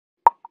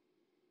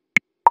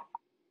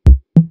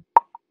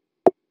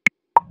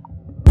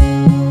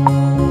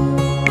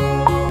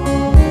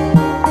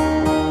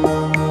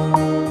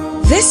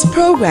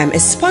program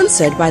is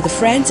sponsored by the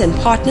friends and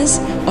partners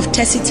of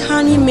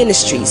Tesitani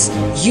Ministries.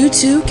 You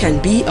too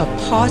can be a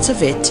part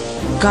of it.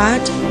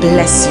 God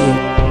bless you.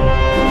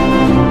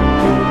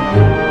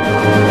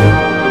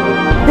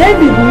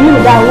 David knew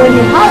that when he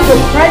has the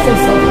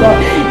presence of God,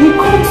 he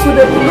comes with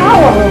the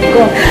power of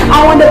God.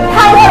 And when the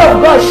power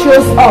of God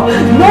shows up,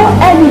 no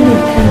enemy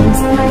can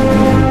withstand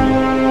him.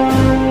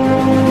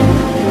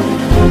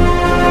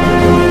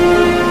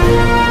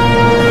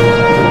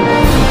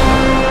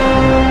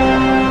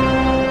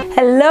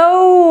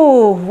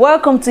 Hello,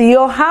 welcome to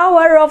your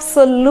hour of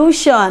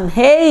solution.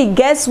 Hey,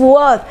 guess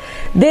what?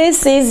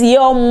 This is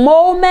your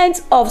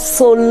moment of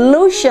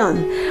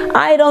solution.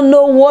 I don't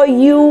know what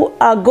you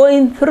are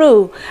going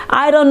through.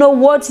 I don't know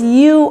what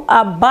you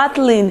are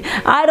battling.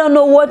 I don't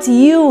know what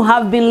you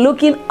have been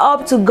looking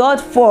up to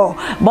God for.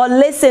 But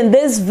listen,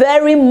 this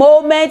very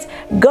moment,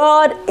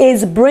 God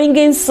is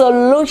bringing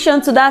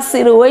solution to that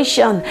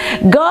situation.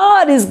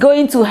 God is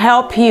going to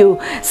help you.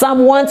 Psalm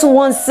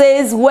 121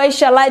 says, where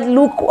shall I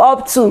look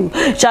up to?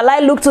 Shall I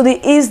look to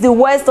the east, the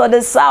west, or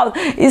the south?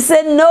 He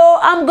said, no,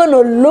 I'm going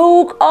to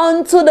look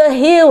unto the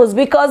hills,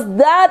 because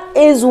that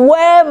is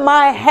where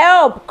my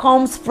help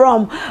comes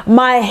from.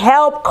 My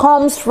help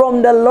comes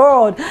from the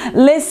Lord.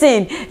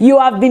 Listen, you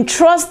have been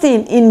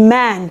trusting in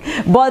man,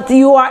 but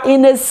you are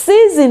in a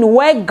season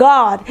where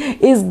God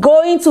is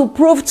going to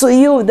prove to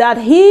you that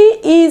He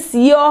is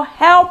your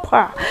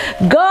helper.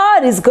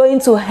 God is going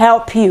to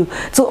help you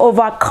to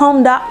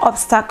overcome that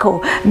obstacle,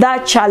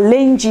 that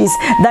challenges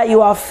that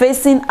you are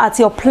facing at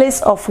your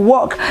place of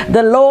work.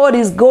 The Lord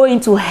is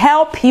going to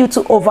help you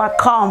to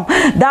overcome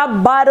that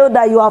battle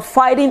that you are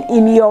fighting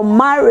in your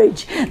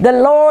marriage. The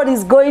Lord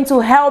is going to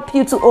help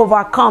you to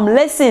overcome.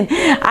 Listen,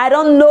 I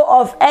don't know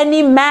of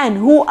any man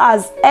who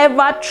has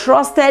ever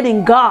trusted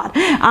in God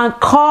and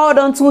called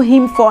unto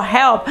Him for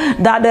help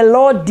that the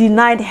Lord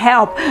denied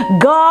help.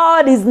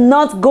 God is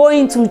not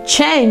going to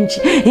change.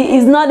 He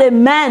is not a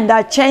man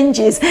that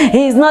changes.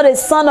 He is not a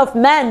son of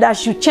man that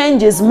should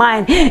change his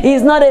mind. He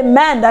is not a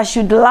man that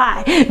should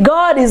lie.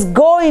 God is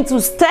going to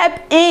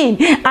step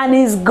in and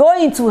is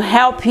going to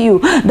help you.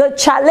 The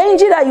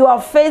challenges that you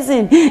are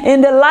facing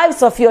in the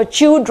lives of your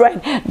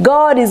children,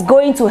 God is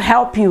going to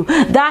help you.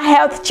 That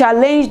health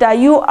challenge that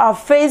you are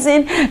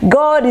facing,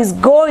 God is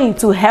going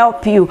to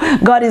help you.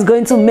 God is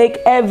going to make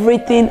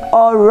everything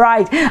all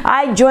right.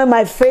 I join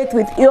my faith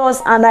with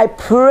yours and I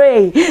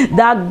pray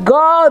that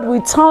God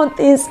will turn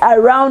things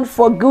around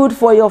for good,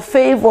 for your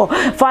favor.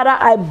 Father,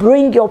 I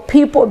bring your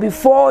people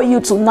before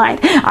you tonight.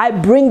 I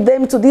bring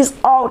them to this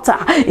altar,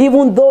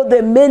 even though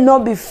they may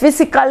not be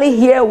physically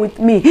here with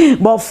me.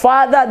 But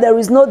Father, there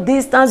is no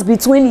distance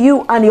between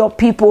you and your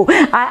people.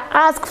 I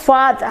ask,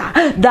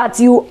 Father, that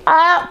you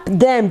help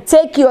them.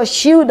 Take your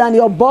shield and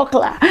your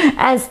buckler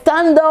and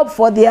stand up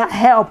for their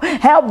help.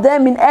 Help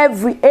them in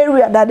every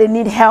area that they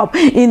need help.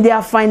 In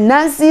their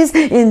finances,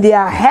 in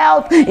their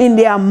health, in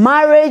their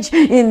marriage,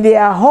 in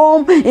their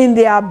home, in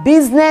their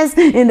business,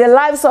 in the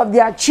lives of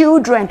their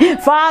children.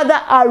 Father,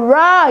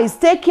 arise.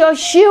 Take your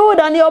shield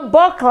and your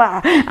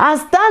buckler and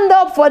stand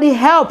up for the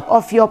help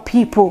of your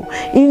people.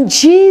 In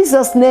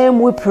Jesus' name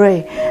we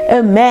pray.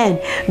 Amen.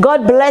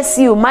 God bless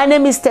you. My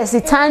name is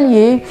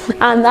Tesitani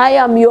and I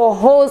am your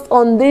host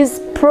on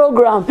this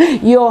program,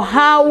 Your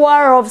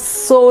Hour of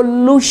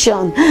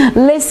Solution.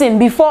 Listen,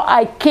 before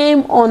I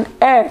came on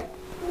earth,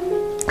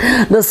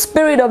 the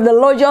Spirit of the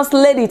Lord just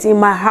laid it in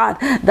my heart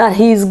that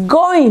He is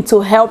going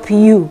to help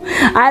you.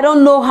 I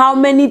don't know how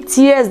many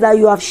tears that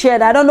you have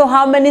shed. I don't know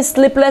how many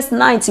sleepless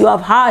nights you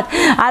have had.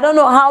 I don't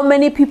know how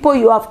many people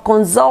you have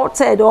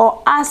consulted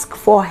or asked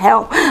for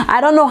help.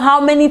 I don't know how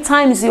many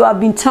times you have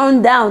been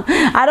turned down.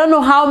 I don't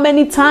know how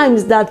many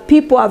times that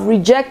people have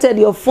rejected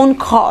your phone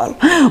call.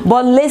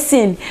 But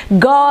listen,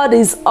 God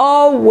is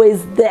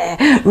always there.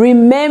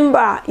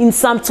 Remember in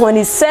Psalm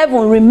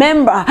 27,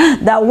 remember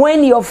that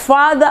when your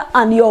father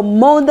and your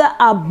mother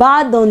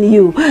abandon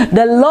you,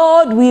 the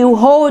Lord will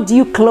hold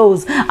you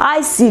close.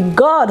 I see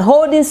God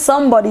holding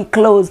somebody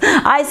close.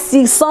 I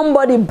see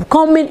somebody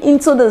coming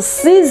into the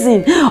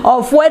season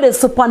of where the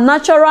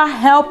supernatural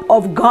help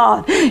of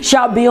God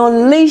shall be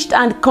unleashed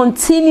and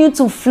continue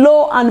to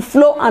flow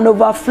and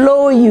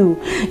overflow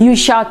you. You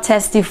shall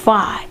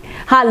testify.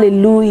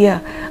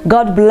 Hallelujah.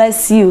 God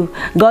bless you.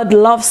 God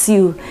loves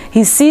you.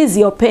 He sees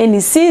your pain. He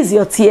sees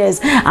your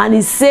tears. And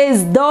He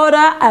says, daughter,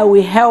 I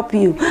will help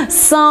you.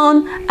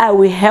 Son, I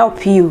will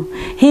help you.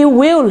 He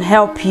will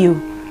help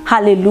you.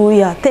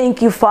 Hallelujah.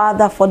 Thank you,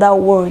 Father, for that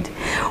word.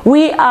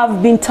 We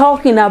have been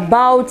talking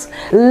about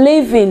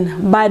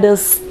living by the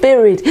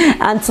Spirit,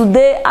 and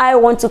today I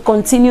want to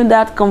continue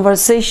that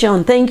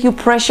conversation. Thank you,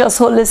 precious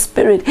Holy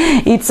Spirit.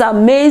 It's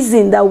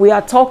amazing that we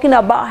are talking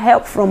about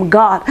help from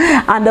God,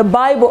 and the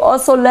Bible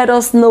also let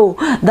us know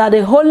that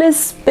the Holy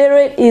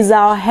Spirit is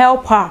our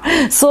helper.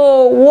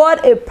 So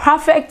what a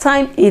perfect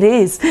time it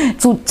is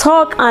to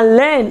talk and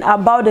learn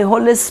about the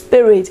Holy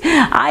Spirit.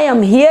 I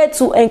am here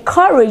to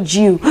encourage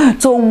you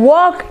to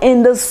walk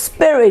in the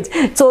Spirit,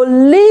 to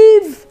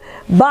live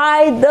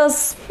by the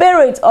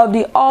Spirit of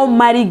the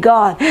Almighty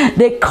God.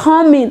 The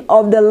coming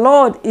of the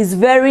Lord is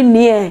very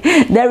near.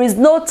 There is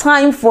no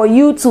time for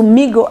you to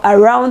mingle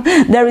around.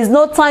 There is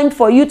no time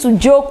for you to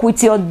joke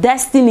with your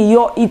destiny,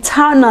 your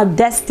eternal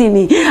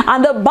destiny.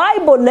 And the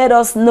Bible let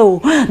us know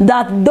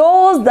that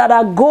those that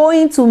are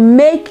going to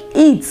make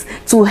it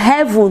to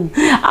heaven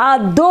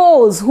are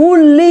those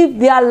who live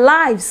their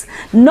lives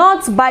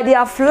not by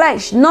their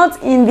flesh,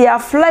 not in their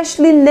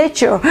fleshly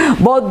nature,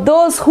 but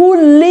those who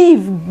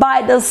live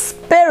by the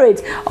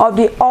Spirit of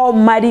the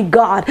Almighty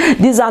God.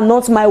 These are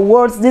not my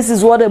words. This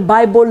is what the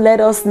Bible let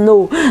us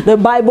know. The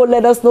Bible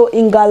let us know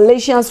in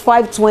Galatians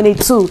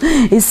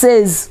 5:22. It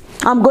says,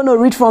 I'm going to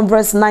read from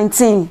verse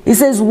 19. It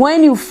says,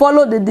 when you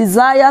follow the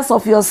desires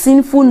of your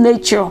sinful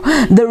nature,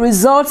 the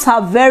results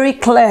are very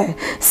clear.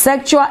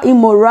 Sexual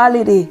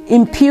immorality,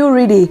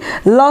 impurity,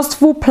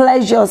 lustful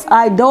pleasures,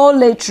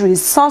 idolatry,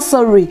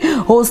 sorcery,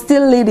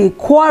 hostility,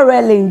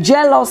 quarreling,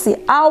 jealousy,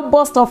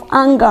 outburst of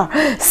anger,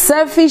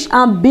 selfish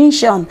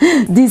ambition,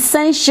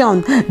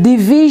 dissension,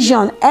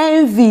 division,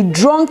 envy,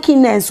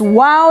 drunkenness,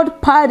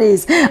 wild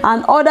parties,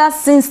 and other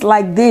sins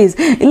like this.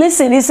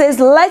 Listen, it says,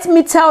 let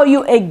me tell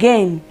you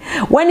again.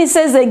 When he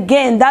says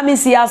again, that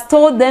means he has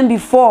told them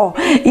before.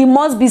 It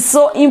must be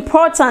so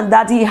important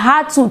that he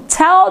had to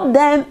tell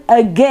them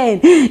again.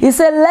 He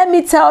said, let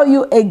me tell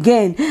you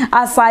again,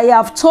 as I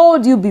have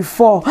told you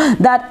before,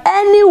 that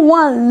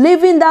anyone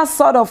living that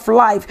sort of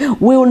life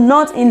will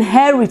not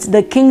inherit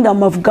the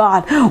kingdom of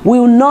God,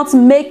 will not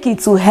make it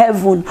to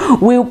heaven,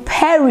 will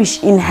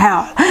perish in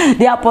hell.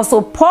 The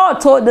Apostle Paul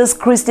told these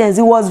Christians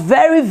he was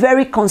very,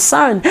 very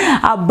concerned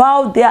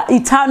about their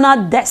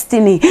eternal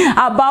destiny,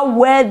 about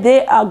where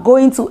they are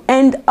going to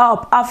end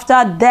up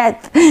after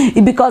death,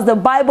 because the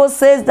Bible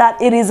says that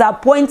it is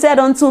appointed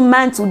unto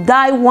man to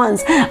die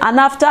once, and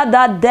after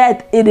that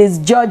death it is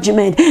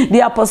judgment. The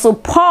Apostle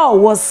Paul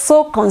was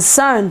so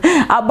concerned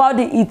about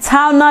the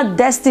eternal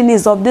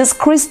destinies of these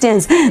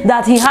Christians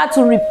that he had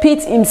to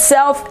repeat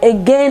himself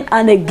again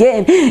and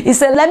again. He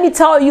said, let me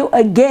tell you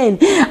again,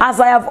 as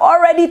I have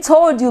already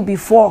told you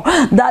before,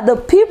 that the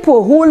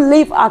people who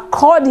live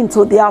according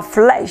to their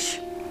flesh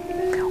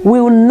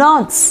will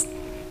not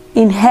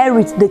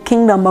inherit the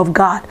kingdom of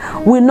God,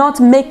 will not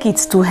make it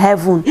to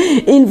heaven.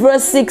 In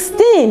verse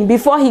 16,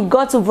 before he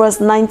got to verse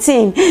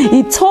 19,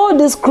 he told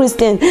this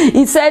Christian,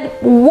 he said,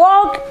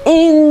 walk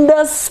in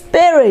the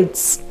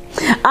Spirit,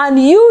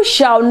 and you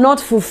shall not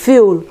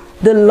fulfill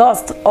the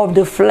lust of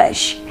the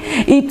flesh.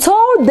 He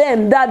told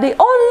them that the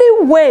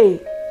only way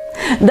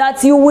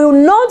that you will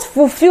not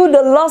fulfill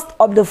the lust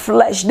of the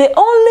flesh, the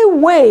only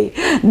way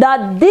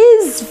that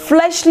these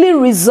fleshly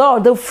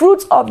results, the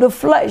fruits of the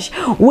flesh,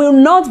 will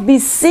not be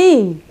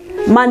seen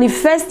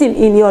manifesting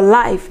in your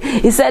life,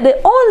 he said the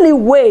only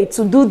way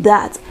to do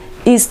that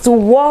is to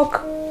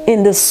walk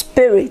in the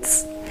Spirit.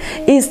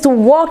 Is to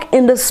walk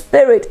in the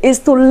Spirit, is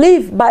to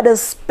live by the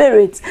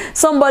Spirit.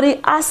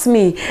 Somebody asked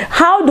me,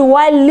 how do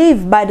I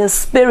live by the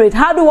Spirit?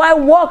 How do I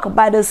walk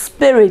by the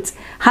Spirit?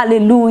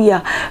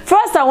 Hallelujah.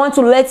 First, I want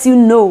to let you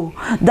know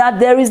that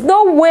there is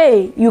no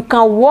way you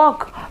can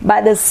walk by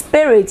the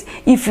Spirit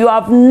if you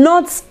have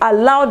not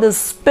allowed the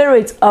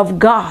Spirit of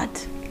God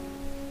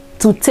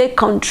to take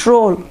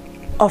control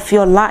of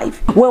your life.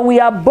 When we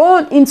are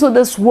born into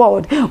this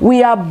world,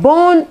 we are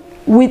born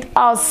with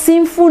our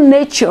sinful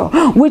nature,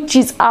 which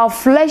is our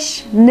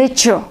flesh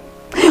nature.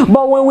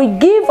 But when we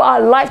give our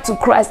life to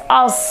Christ,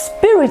 our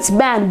spirit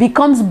man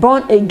becomes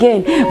born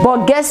again.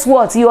 But guess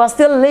what? You are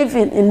still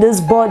living in this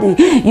body.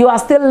 You are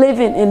still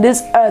living in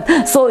this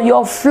earth. So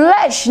your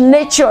flesh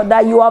nature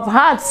that you have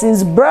had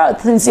since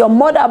birth, since your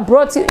mother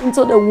brought you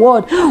into the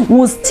world,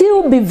 will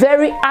still be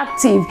very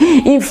active.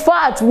 In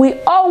fact, we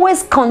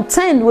always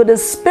contend with the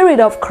Spirit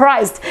of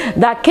Christ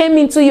that came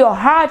into your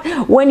heart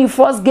when you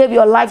first gave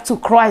your life to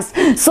Christ.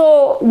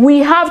 So we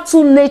have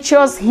two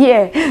natures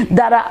here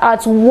that are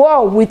at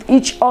war with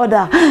each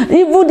other.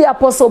 Even the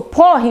Apostle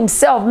Paul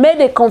himself made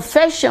a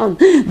confession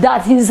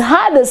that he's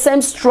had the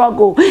same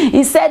struggle.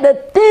 He said, the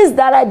things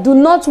that I do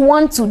not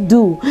want to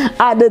do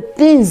are the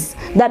things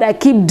that I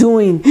keep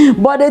doing,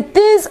 but the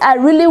things I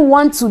really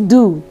want to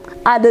do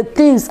are the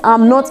things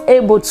I'm not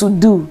able to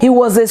do. It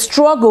was a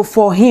struggle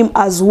for him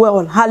as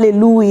well.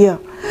 Hallelujah.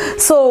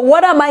 So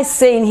what am I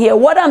saying here?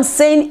 What I'm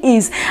saying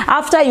is,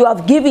 after you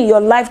have given your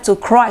life to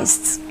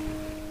Christ,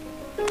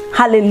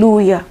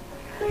 hallelujah,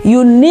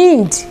 you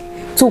need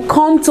to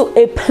come to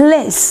a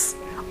place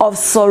of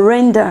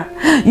surrender.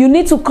 You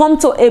need to come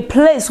to a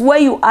place where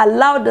you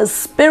allow the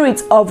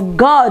Spirit of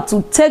God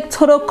to take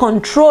total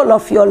control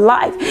of your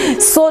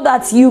life, so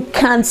that you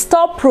can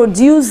stop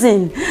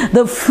producing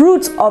the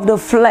fruit of the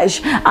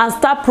flesh and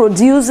start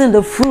producing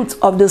the fruit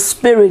of the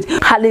Spirit.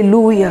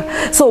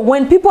 Hallelujah. So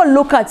when people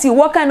look at you,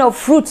 what kind of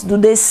fruit do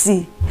they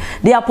see?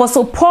 The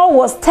Apostle Paul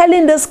was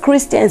telling these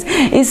Christians,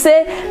 he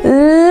said,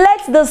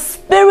 let the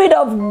Spirit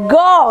of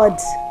God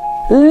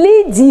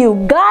lead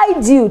you,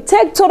 guide you,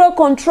 take total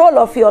control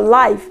of your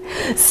life,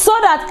 so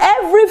that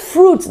every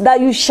fruit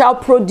that you shall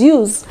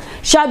produce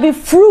shall be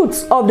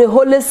fruits of the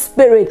Holy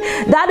Spirit.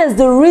 That is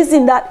the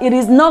reason that it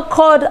is not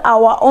called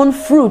our own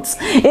fruits.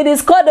 It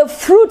is called the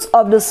fruit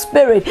of the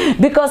Spirit,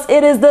 because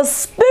it is the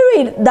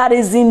Spirit that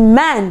is in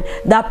man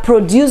that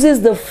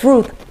produces the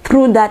fruit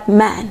through that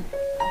man.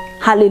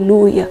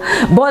 Hallelujah.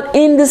 But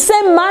in the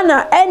same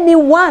manner,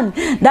 anyone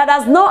that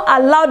has not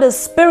allowed the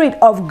Spirit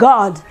of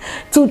God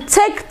to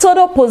take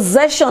total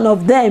possession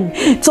of them,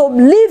 to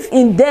live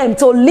in them,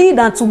 to lead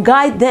and to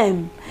guide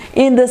them,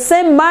 in the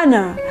same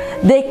manner,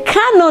 they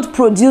cannot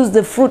produce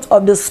the fruit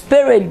of the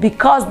Spirit,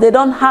 because they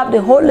don't have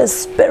the Holy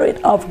Spirit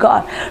of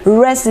God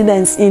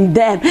residence in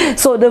them.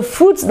 So the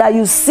fruits that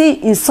you see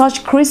in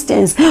such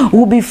Christians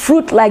will be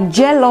fruit like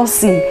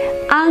jealousy,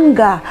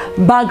 anger,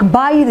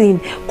 backbiting,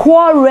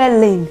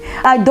 quarreling,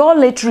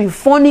 idolatry,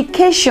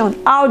 fornication,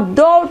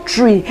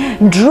 adultery,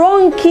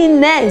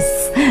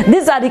 drunkenness.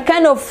 These are the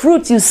kind of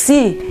fruit you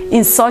see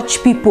in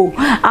such people.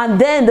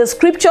 And then the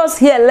scriptures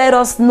here let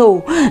us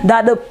know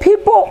that the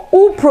people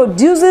who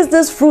produces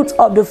this fruit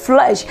of the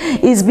flesh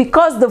is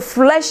because the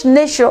flesh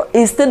nature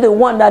is still the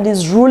one that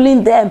is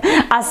ruling them.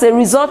 As a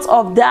result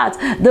of that,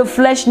 the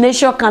flesh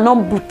nature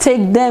cannot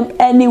take them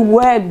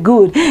anywhere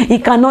good.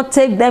 It cannot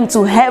take them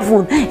to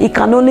heaven. It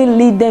can only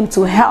lead them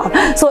to hell.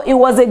 So it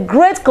was a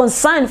great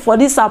concern for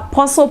this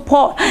Apostle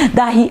Paul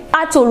that he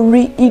had to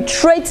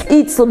reiterate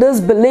it to those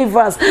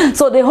believers.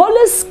 So the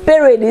Holy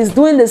Spirit is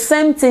doing the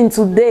same thing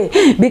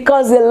today,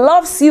 because he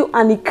loves you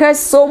and he cares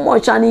so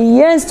much, and he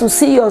yearns to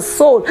see your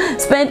soul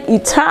spend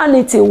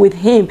eternity with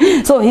him.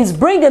 So he's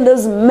bringing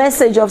this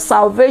message of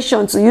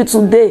salvation to you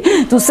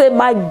today, to say,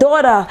 my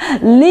daughter,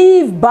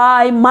 live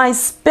by my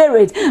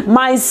Spirit.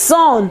 My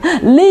son,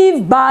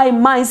 live by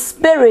my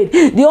Spirit.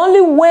 The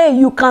only way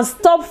you can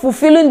stop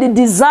fulfilling the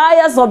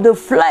desires of the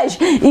flesh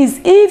is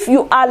if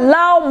you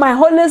allow my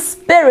Holy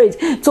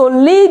Spirit to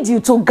lead you,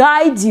 to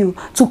guide you,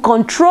 to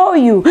control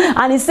you.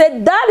 And he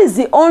said that is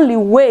the only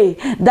way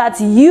that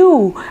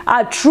you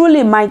are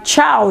truly my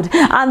child,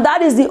 and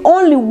that is the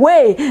only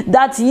way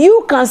that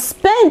you can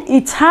spend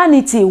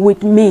eternity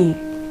with me.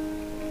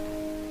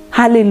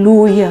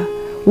 Hallelujah.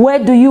 Where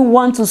do you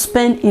want to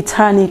spend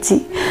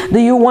eternity? Do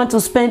you want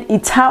to spend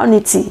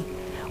eternity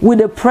with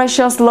the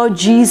precious Lord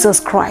Jesus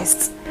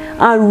Christ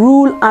and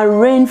rule and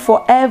reign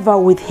forever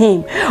with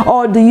him?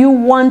 Or do you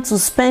want to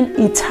spend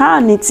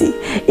eternity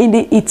in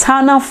the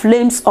eternal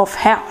flames of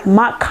hell?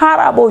 I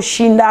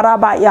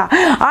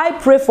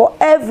pray for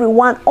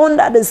everyone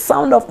under the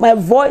sound of my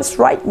voice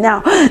right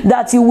now,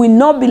 that you will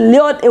not be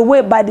lured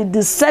away by the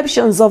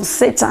deceptions of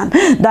Satan,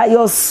 that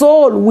your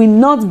soul will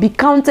not be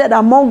counted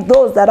among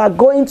those that are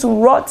going to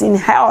rot in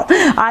hell.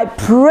 I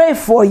pray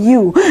for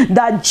you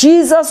that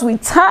Jesus will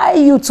tie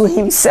you to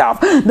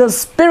himself. The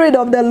Spirit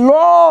of the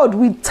Lord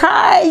will tie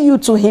you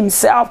to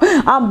himself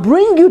and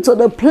bring you to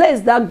the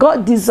place that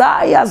God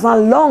desires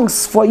and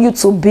longs for you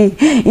to be.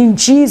 In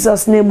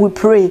Jesus' name we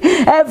pray.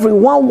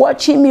 Everyone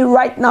watching me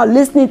right now,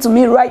 listening to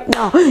me right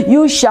now,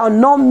 you shall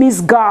not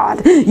miss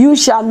God. You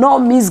shall not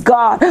miss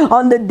God.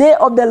 On the day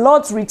of the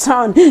Lord's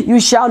return,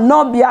 you shall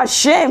not be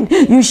ashamed.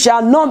 You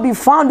shall not be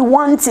found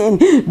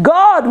wanting.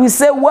 God will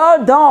say,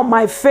 well done,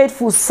 my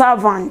faithful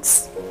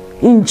servants.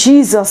 In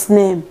Jesus'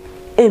 name,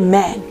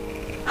 amen.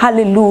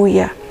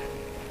 Hallelujah.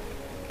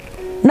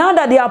 Now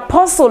that the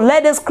apostle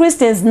let us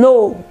Christians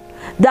know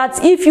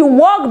that if you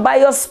walk by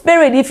your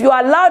Spirit, if you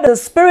allow the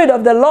Spirit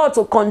of the Lord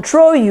to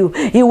control you,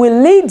 he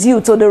will lead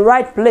you to the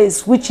right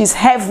place, which is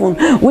heaven,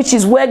 which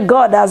is where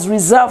God has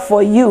reserved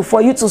for you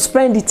to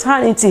spend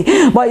eternity.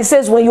 But he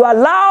says, when you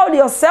allow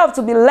yourself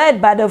to be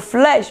led by the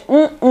flesh,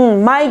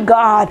 my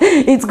God,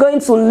 it's going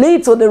to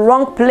lead to the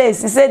wrong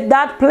place. He said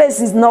that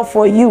place is not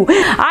for you.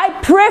 I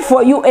pray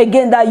for you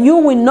again that you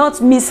will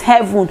not miss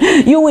heaven.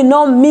 You will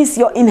not miss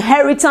your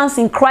inheritance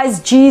in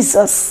Christ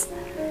Jesus.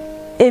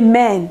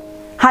 Amen.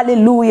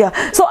 Hallelujah.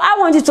 So I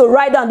want you to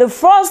write down the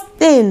first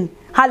thing,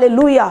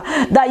 hallelujah,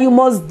 that you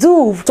must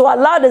do to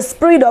allow the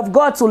Spirit of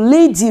God to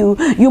lead you.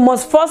 You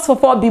must first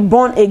of all be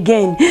born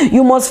again.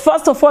 You must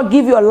first of all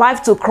give your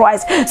life to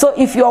Christ. So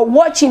if you're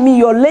watching me,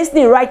 you're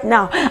listening right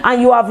now,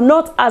 and you have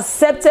not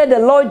accepted the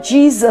Lord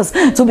Jesus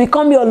to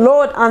become your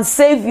Lord and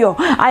Savior,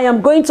 I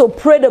am going to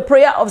pray the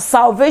prayer of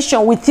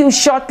salvation with you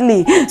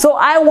shortly. So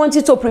I want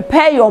you to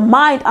prepare your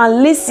mind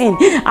and listen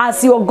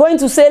as you're going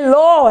to say,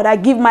 Lord, I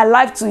give my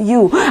life to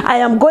you. I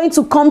am going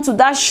to come to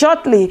that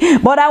shortly,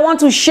 but I want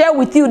to share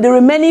with you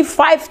the remaining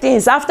 5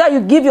 things after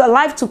you give your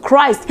life to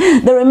Christ,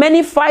 the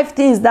remaining 5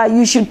 things that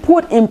you should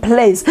put in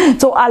place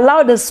to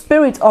allow the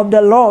Spirit of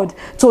the Lord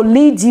to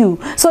lead you,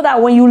 so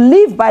that when you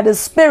live by the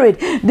Spirit,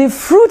 the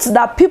fruits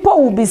that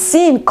people will be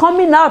seeing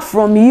coming out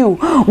from you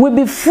will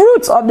be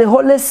fruits of the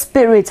Holy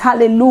Spirit.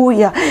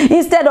 Hallelujah.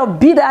 Instead of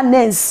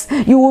bitterness,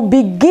 you will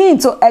begin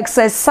to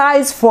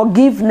exercise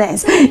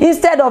forgiveness.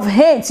 Instead of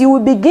hate, you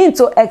will begin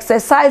to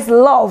exercise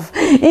love.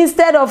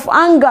 Instead of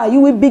anger,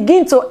 you will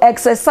begin to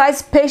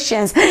exercise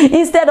patience.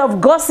 Instead of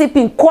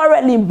gossiping,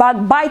 quarreling,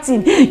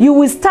 backbiting, you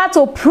will start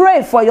to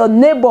pray for your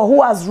neighbor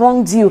who has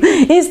wronged you.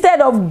 Instead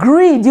of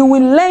greed, you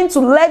will learn to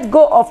let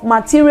go of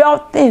material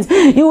things.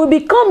 You will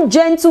become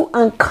gentle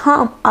and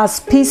calm as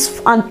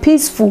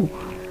peaceful.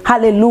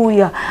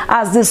 Hallelujah.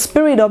 As the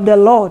Spirit of the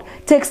Lord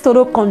takes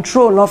total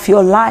control of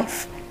your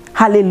life.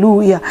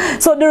 Hallelujah.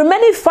 So the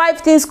remaining 5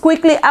 things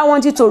quickly I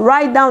want you to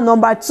write down.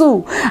 Number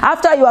 2,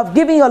 after you have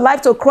given your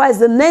life to Christ,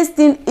 the next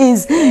thing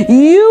is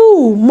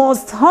you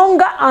must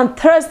hunger and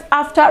thirst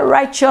after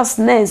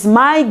righteousness.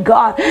 My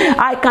God,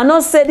 I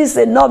cannot say this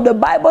enough. The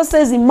Bible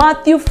says in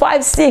Matthew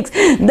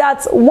 5:6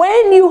 that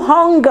when you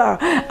hunger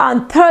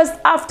and thirst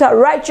after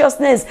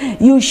righteousness,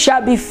 you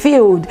shall be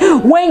filled.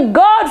 When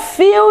God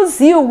fills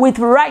you with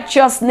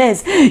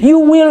righteousness, you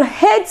will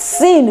hate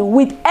sin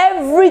with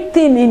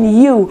everything in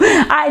you.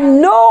 I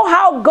know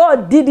how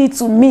God did it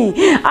to me.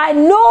 I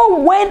know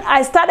when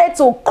I started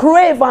to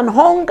crave and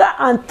hunger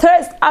and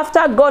thirst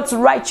after God's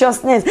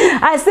righteousness,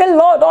 I said,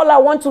 Lord, all I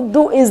want to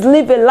do is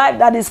live a life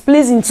that is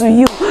pleasing to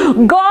you.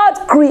 God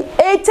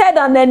created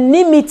an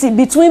enmity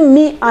between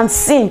me and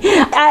sin.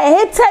 I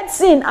hated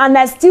sin, and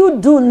I still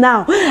do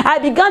now. I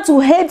began to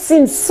hate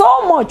sin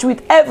so much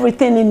with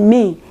everything in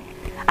me.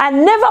 I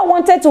never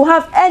wanted to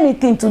have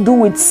anything to do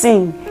with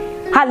sin.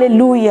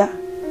 Hallelujah.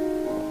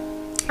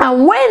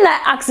 And when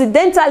I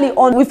accidentally,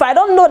 if I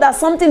don't know that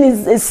something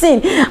is a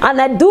sin and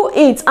I do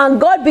it,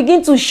 and God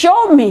begin to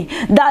show me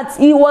that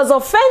he was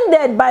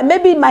offended by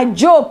maybe my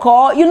joke,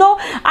 or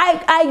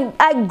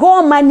I go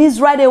on my knees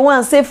right away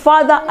and say,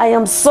 Father, I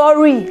am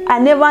sorry. I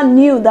never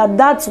knew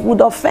that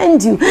would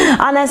offend you.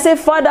 And I say,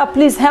 Father,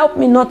 please help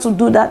me not to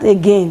do that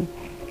again.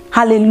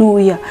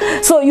 Hallelujah.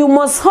 So you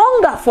must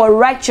hunger for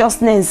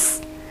righteousness.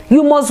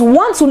 You must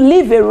want to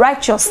live a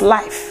righteous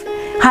life.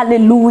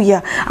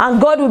 Hallelujah. And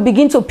God will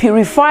begin to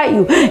purify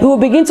you. He will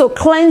begin to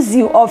cleanse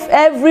you of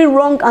every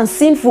wrong and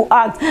sinful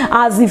act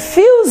as he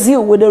fills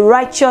you with the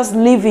righteous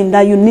living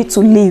that you need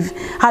to live.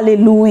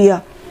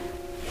 Hallelujah.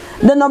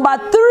 The number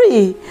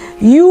 3,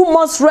 you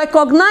must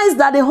recognize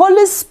that the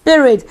Holy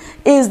Spirit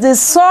is the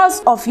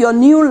source of your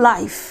new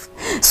life.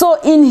 So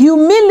in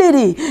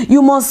humility,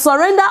 you must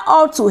surrender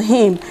all to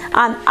him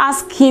and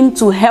ask him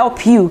to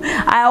help you.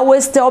 I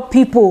always tell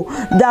people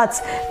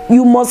that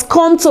you must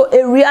come to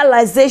a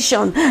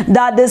realization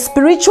that the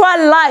spiritual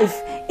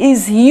life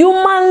is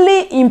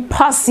humanly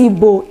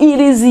impossible.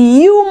 It is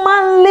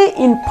humanly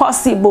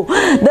impossible.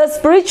 The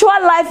spiritual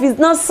life is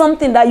not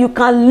something that you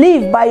can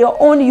live by your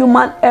own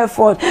human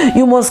effort.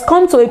 You must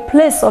come to a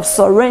place of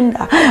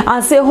surrender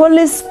and say,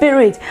 Holy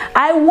Spirit,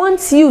 I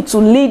want you to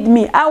lead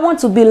me. I want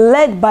to be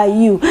led by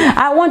you.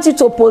 I want you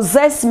to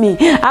possess me.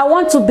 I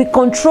want to be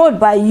controlled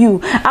by you.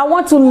 I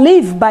want to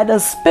live by the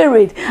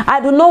Spirit. I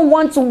do not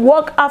want to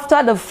walk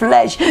after the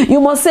flesh. You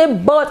must say,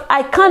 but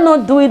I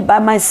cannot do it by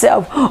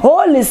myself.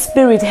 Holy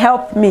Spirit,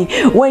 help me.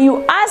 When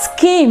you ask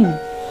him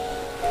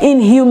in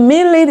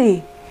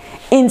humility,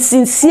 in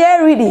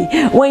sincerity,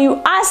 when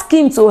you ask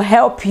him to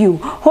help you,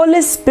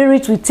 Holy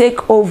Spirit will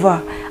take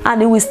over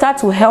and he will start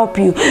to help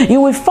you. You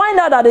will find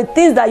out that the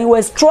things that you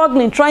were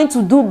struggling trying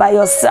to do by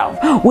yourself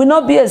will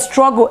not be a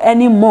struggle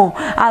anymore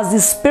as the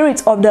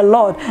Spirit of the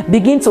Lord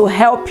begin to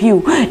help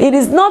you. It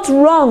is not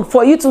wrong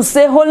for you to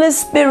say, Holy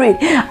Spirit,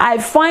 I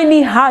find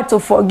it hard to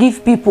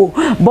forgive people,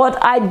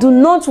 but I do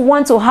not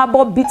want to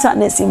harbor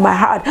bitterness in my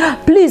heart.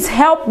 Please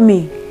help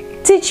me.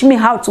 Teach me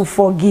how to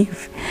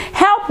forgive.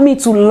 Help me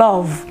to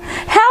love.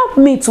 Help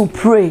me to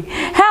pray.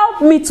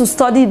 Help me to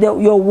study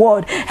your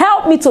word.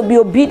 Help me to be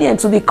obedient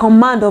to the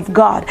command of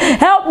God.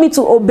 Help me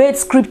to obey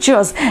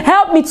scriptures.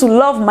 Help me to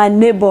love my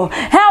neighbor.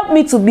 Help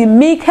me to be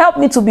meek. Help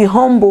me to be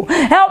humble.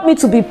 Help me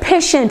to be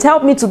patient.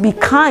 Help me to be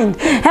kind.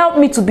 Help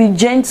me to be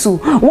gentle.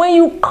 When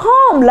you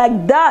come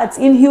like that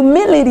in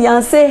humility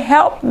and say,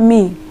 help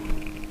me.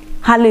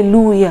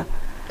 Hallelujah.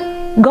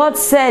 God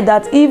said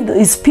that if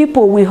his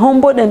people will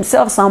humble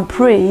themselves and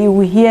pray, he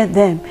will hear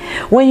them.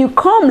 When you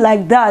come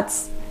like that,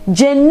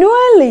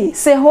 genuinely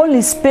say,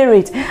 Holy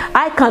Spirit,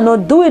 I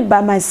cannot do it by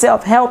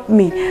myself, help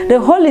me. The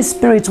Holy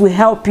Spirit will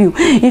help you.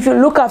 If you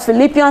look at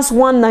Philippians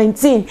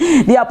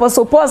 1:19, the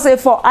Apostle Paul said,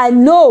 for I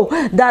know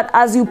that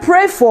as you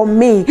pray for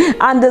me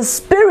and the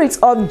Spirit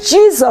of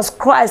Jesus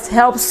Christ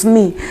helps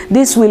me,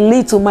 this will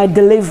lead to my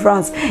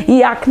deliverance.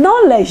 He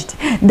acknowledged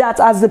that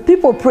as the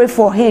people pray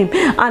for him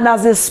and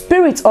as the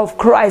Spirit of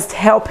Christ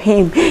help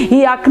him,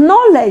 he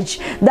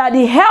acknowledged that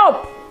the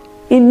help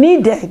he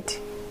needed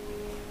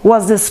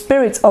was the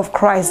Spirit of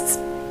Christ.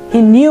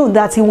 He knew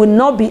that he would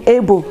not be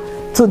able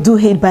to do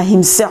it by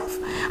himself.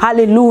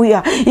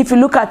 Hallelujah. If you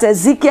look at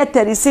Ezekiel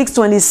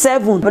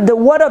 36:27, the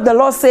word of the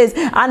Lord says,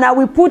 and I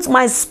will put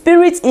my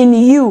Spirit in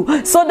you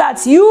so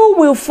that you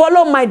will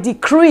follow my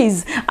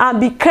decrees and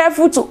be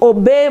careful to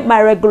obey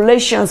my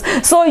regulations.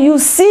 So you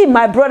see,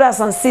 my brothers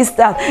and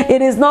sisters,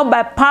 it is not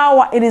by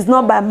power, it is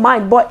not by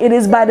might, but it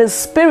is by the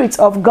Spirit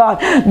of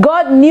God.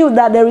 God knew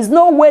that there is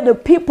no way the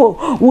people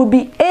will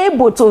be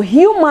able to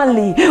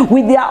humanly,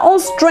 with their own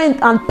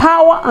strength and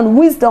power and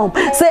wisdom,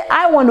 say,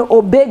 I want to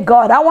obey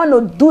God. I want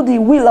to do the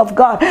will of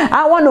God. God.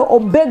 I want to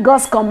obey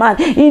God's command.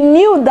 He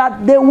knew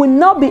that they will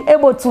not be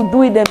able to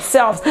do it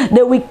themselves.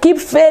 They will keep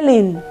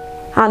failing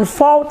and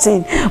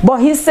faulting. But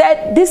he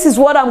said, this is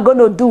what I'm going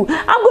to do.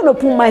 I'm going to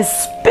put my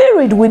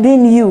spirit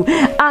within you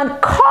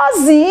and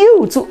cause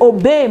you to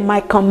obey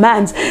my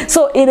commands.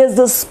 So it is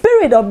the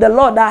Spirit of the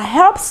Lord that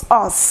helps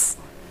us,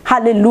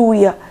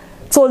 hallelujah,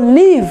 to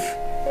live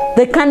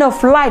the kind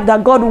of life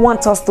that God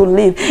wants us to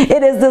live.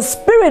 It is the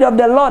Spirit of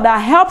the Lord that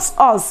helps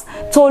us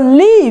to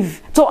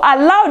live, to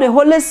allow the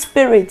Holy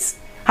Spirit,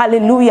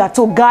 hallelujah,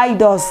 to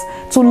guide us,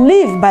 to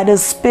live by the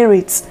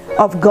Spirit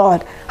of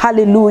God.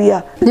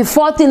 Hallelujah. The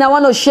fourth thing I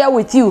want to share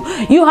with you,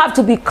 you have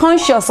to be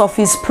conscious of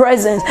his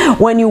presence.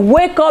 When you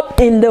wake up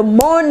in the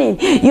morning,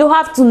 you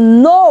have to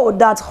know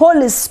that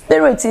Holy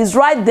Spirit is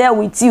right there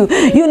with you.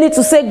 You need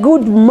to say,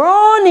 good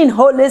morning,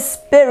 Holy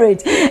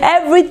Spirit.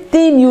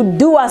 Everything you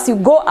do as you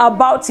go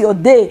about your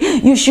day,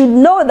 you should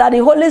know that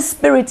the Holy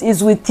Spirit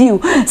is with you.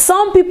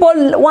 Some people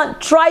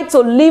try to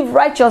live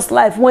righteous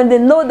life when they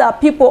know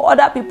that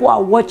other people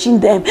are watching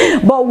them.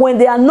 But when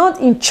they are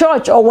not in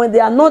church, or when they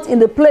are not in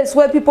the place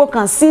where people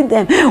can see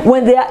them,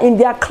 when they are in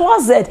their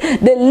closet,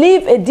 they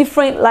live a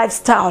different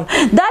lifestyle.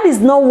 That is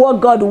not what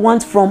God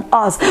wants from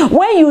us.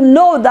 When you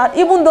know that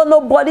even though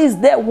nobody is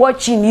there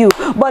watching you,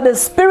 but the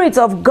Spirit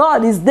of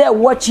God is there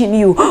watching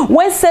you.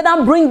 When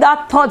Satan brings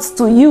that thoughts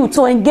to you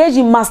to engage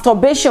in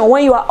masturbation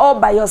when you are all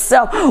by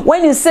yourself,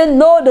 when you say,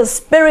 no, the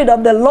Spirit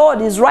of the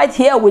Lord is right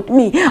here with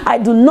me, I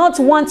do not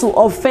want to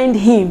offend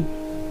him.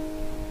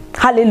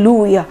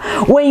 Hallelujah.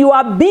 When you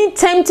are being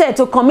tempted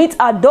to commit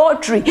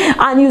adultery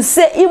and you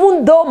say,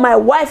 even though my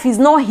wife is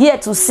not here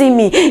to see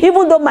me,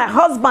 even though my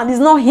husband is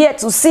not here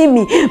to see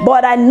me,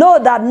 but I know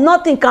that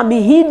nothing can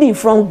be hidden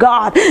from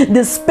God.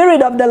 The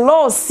Spirit of the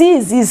Lord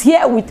sees, is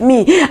here with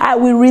me. I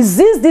will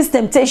resist this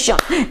temptation.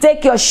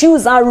 Take your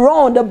shoes and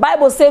run. The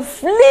Bible says,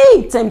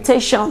 flee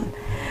temptation.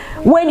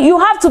 When you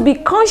have to be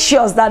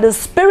conscious that the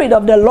Spirit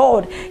of the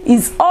Lord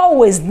is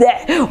always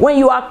there. When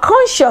you are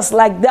conscious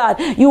like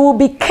that, you will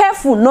be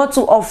careful not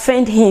to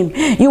offend him.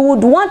 You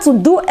would want to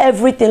do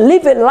everything,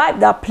 live a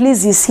life that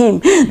pleases him.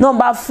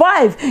 Number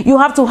 5, you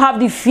have to have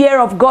the fear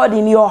of God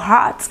in your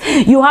heart.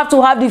 You have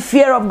to have the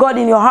fear of God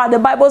in your heart. The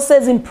Bible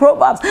says in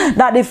Proverbs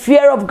that the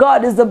fear of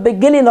God is the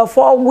beginning of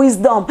all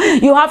wisdom.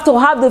 You have to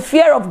have the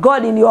fear of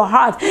God in your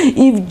heart.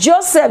 If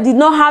Joseph did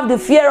not have the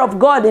fear of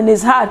God in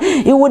his heart,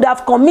 he would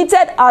have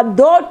committed adultery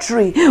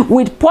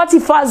with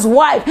Potiphar's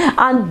wife,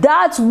 and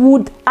that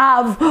would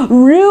have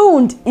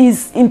ruined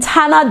his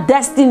internal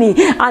destiny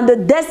and the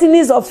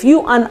destinies of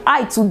you and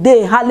I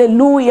today.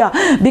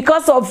 Hallelujah.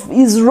 Because of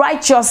his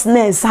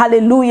righteousness,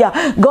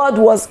 hallelujah, God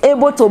was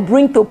able to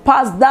bring to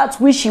pass that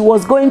which he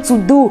was going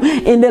to do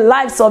in the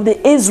lives of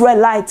the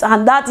Israelites,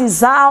 and that is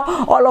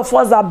how all of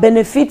us are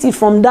benefiting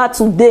from that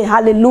today.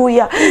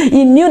 Hallelujah.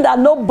 He knew that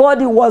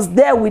nobody was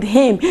there with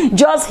him,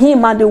 just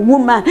him and the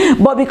woman,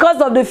 but because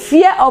of the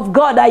fear of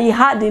God that he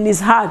had in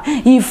his heart,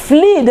 he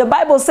fled. The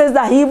Bible says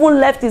that he even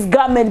left his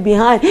garment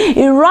behind.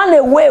 He ran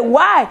away.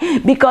 Why?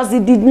 Because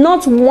he did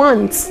not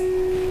want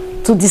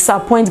to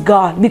disappoint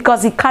God,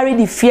 because he carried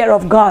the fear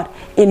of God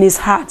in his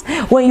heart.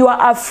 When you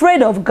are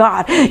afraid of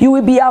God, you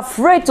will be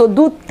afraid to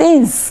do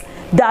things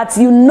that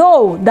you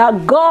know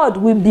that God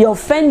will be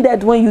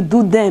offended when you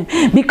do them,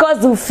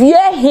 because you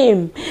fear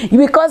him.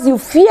 Because you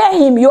fear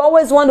him, you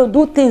always want to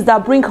do things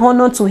that bring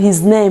honor to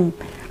his name.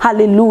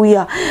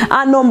 Hallelujah.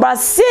 And number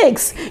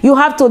 6, you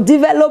have to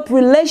develop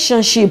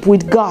relationship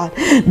with God.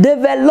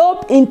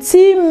 Develop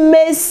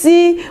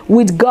intimacy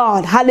with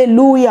God.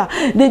 Hallelujah.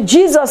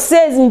 Jesus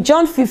says in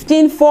John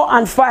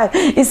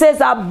 15:4-5, he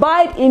says,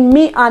 abide in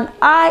me and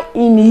I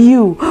in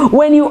you.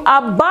 When you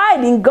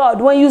abide in God,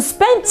 when you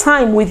spend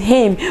time with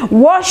him,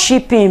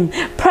 worship him,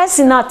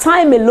 pressing our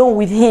time alone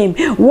with him,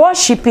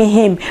 worshiping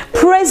him,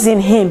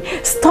 praising him,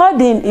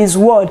 studying his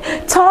word,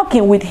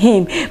 talking with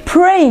him,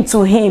 praying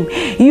to him,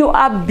 you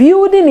are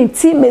building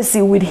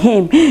intimacy with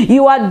him.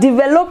 You are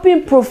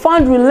developing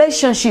profound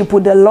relationship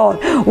with the Lord.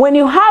 When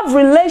you have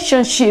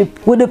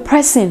relationship with the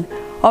person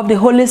of the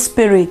Holy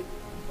Spirit,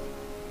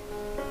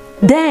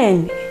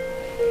 then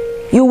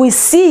you will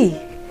see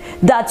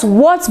that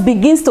what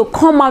begins to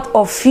come out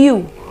of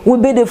you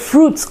will be the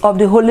fruits of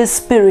the Holy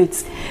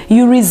Spirit.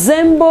 You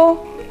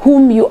resemble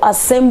whom you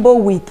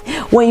assemble with.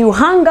 When you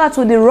hang out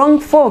with the wrong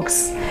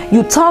folks,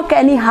 you talk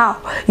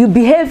anyhow, you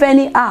behave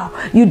anyhow,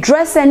 you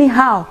dress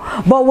anyhow.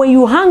 But when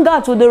you hang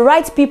out with the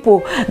right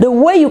people, the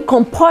way you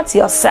comport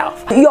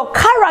yourself, your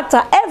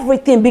character,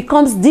 everything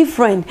becomes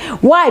different.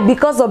 Why?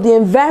 Because of the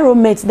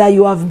environment that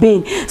you have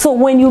been. So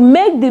when you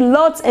make the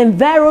Lord's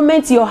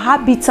environment your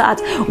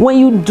habitat, when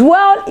you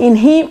dwell in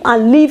him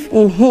and live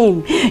in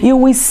him, you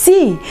will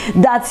see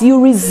that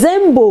you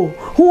resemble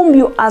whom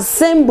you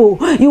assemble.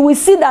 You will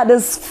see that the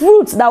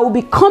fruits that will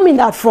be coming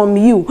out from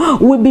you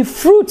will be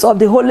fruits of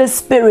the Holy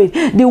Spirit.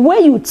 The way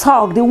you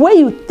talk, the way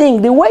you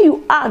think, the way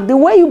you act, the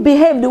way you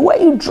behave, the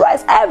way you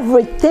dress,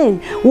 everything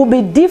will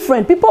be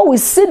different. People will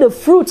see the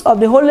fruits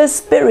of the Holy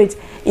Spirit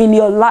in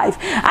your life.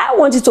 I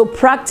want you to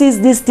practice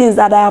these things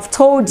that I have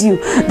told you.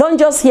 Don't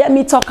just hear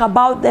me talk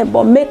about them,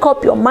 but make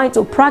up your mind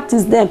to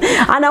practice them.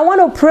 And I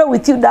want to pray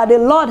with you that the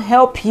Lord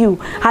help you.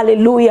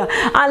 Hallelujah.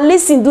 And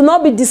listen, do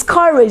not be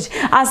discouraged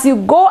as you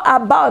go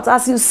about,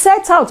 as you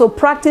set out to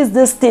practice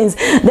these things.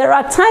 There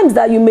are times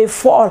that you may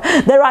fall.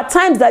 There are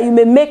times that you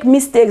may make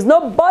mistakes.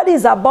 Nobody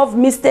is above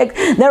mistakes.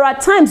 There are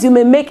times you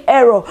may make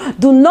error.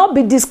 Do not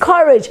be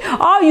discouraged.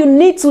 All you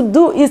need to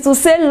do is to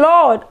say,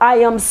 Lord, I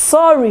am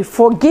sorry,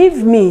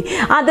 forgive me.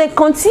 And then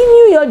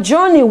continue your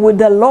journey with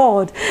the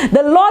Lord.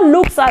 The Lord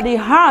looks at the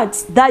heart,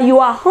 that you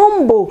are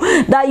humble,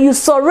 that you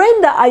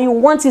surrender, and you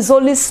want His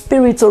Holy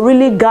Spirit to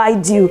really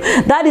guide you.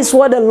 That is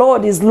what the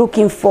Lord is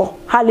looking for.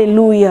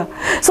 Hallelujah.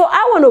 So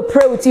I want to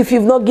pray with you. If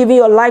you've not given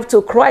your life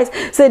to Christ,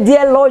 say,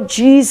 dear Lord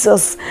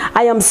Jesus,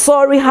 I am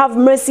sorry. Have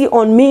mercy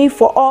on me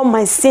for all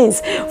my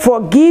sins.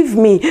 Forgive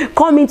me.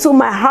 Come into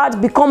my heart.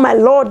 Become my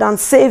Lord and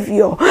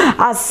Savior.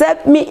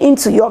 Accept me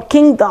into your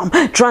kingdom.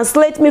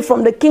 Translate me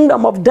from the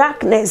kingdom of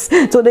darkness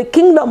to the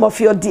kingdom of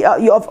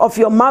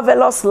your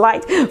marvelous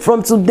light.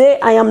 From today,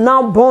 I am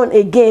now born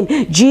again.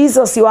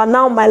 Jesus, you are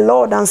now my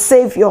Lord and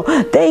Savior.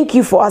 Thank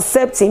you for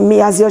accepting me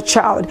as your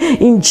child.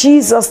 In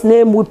Jesus'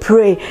 name we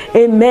pray.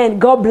 Amen.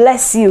 God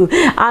bless you.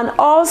 And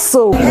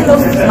also, hello,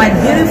 my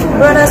beautiful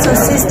brothers and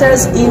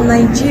sisters in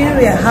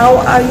Nigeria. How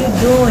are you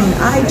doing?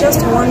 I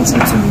just want you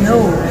to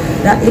know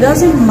that it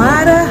doesn't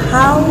matter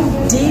how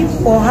deep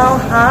or how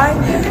high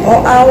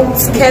or how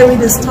scary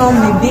the storm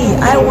may be.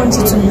 I want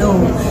you to know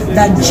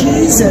that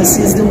Jesus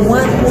is the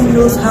one who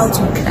knows how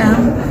to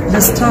calm the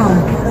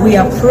storm. We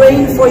are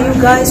praying for you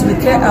guys. We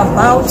care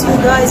about you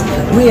guys.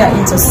 We are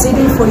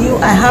interceding for you.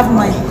 I have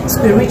my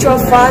spiritual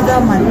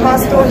father, my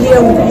pastor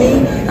here with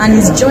me, and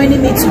he's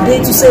joining me today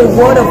to say a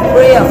word of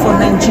prayer for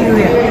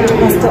Nigeria.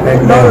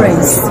 Pastor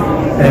Lawrence.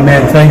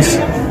 Amen. Thanks,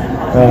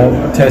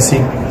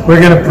 Tessie. We're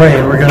going to pray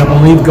and we're going to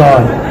believe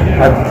God.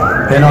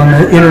 I've been on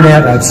the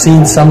internet. I've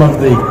seen some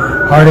of the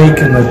heartache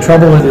and the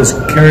trouble that is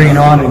carrying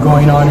on and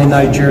going on in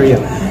Nigeria.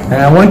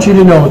 And I want you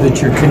to know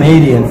that your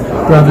Canadian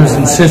brothers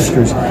and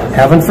sisters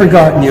haven't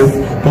forgotten you,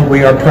 but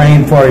we are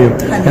praying for you.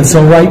 And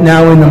so right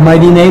now, in the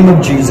mighty name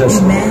of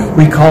Jesus,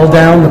 we call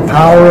down the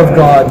power of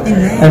God,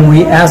 and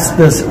we ask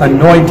this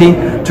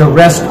anointing to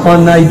rest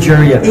on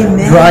Nigeria.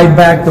 Drive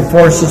back the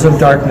forces of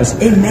darkness.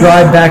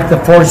 Drive back the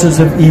forces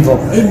of evil.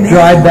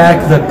 Drive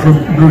back the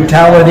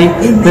brutality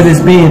that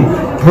is being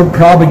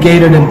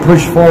propagated and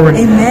pushed forward.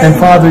 And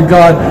Father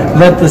God,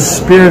 let the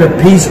spirit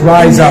of peace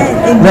rise up.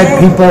 Let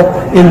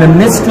people in the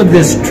midst of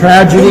this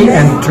tragedy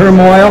and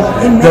turmoil,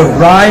 the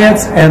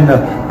riots and the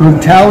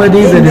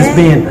brutality that is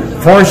being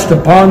forced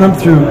upon them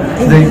through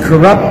the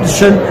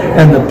corruption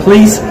and the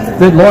police,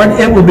 that Lord,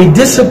 it will be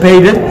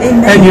dissipated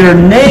and your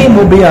name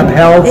will be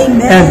upheld,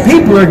 and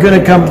people are going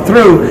to come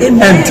through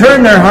and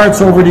turn their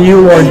hearts over to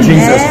you, Lord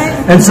Jesus.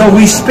 And so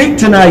we speak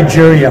to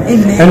Nigeria,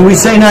 and we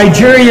say,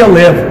 Nigeria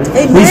live.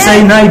 We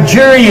say,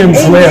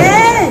 Nigerians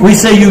live. We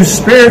say, you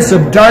spirits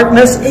of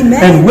darkness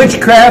and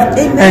witchcraft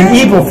and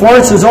evil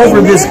forces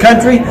over this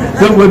country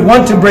that would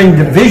want to bring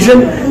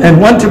division and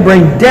want to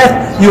bring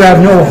death, you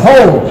have no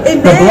hold.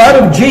 The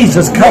blood of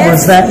Jesus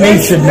covers that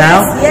nation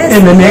now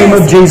in the name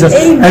of Jesus.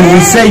 And we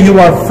say, you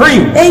are free,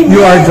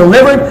 you are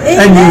delivered,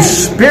 and you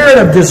spirit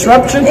of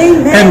disruption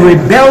and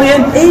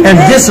rebellion and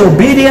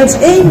disobedience,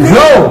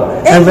 go.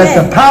 And let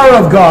the power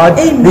of God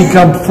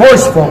become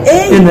forceful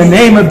in the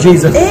name of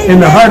Jesus, in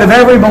the heart of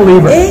every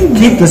believer.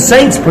 Keep the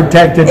saints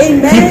protected.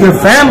 Keep their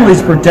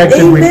families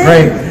protected, we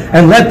pray.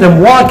 And let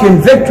them walk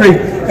in victory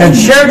and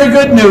share the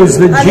good news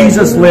that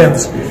Jesus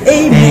lives.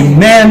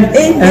 Amen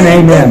and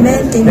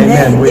amen.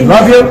 Amen. We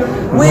love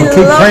you. We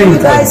love you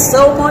guys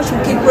so much. We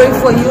keep praying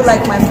for you,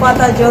 like my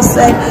father just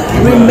said.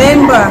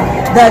 Remember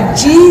that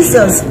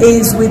Jesus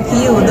is with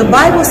you. The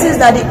Bible says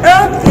that the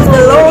earth is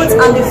the Lord's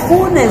and the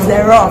fullness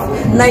thereof.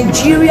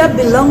 Nigeria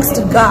belongs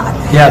to God.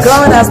 Yes.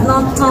 God has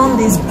not turned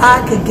his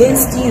back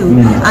against you.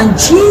 And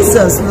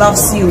Jesus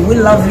loves you. We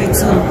love you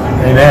too.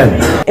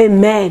 Amen.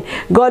 Amen.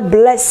 God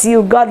bless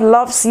you. God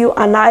loves you,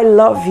 and I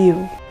love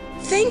you.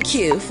 Thank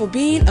you for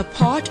being a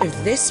part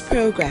of this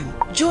program.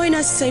 Join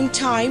us same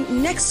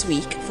time next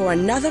week for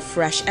another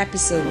fresh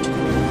episode.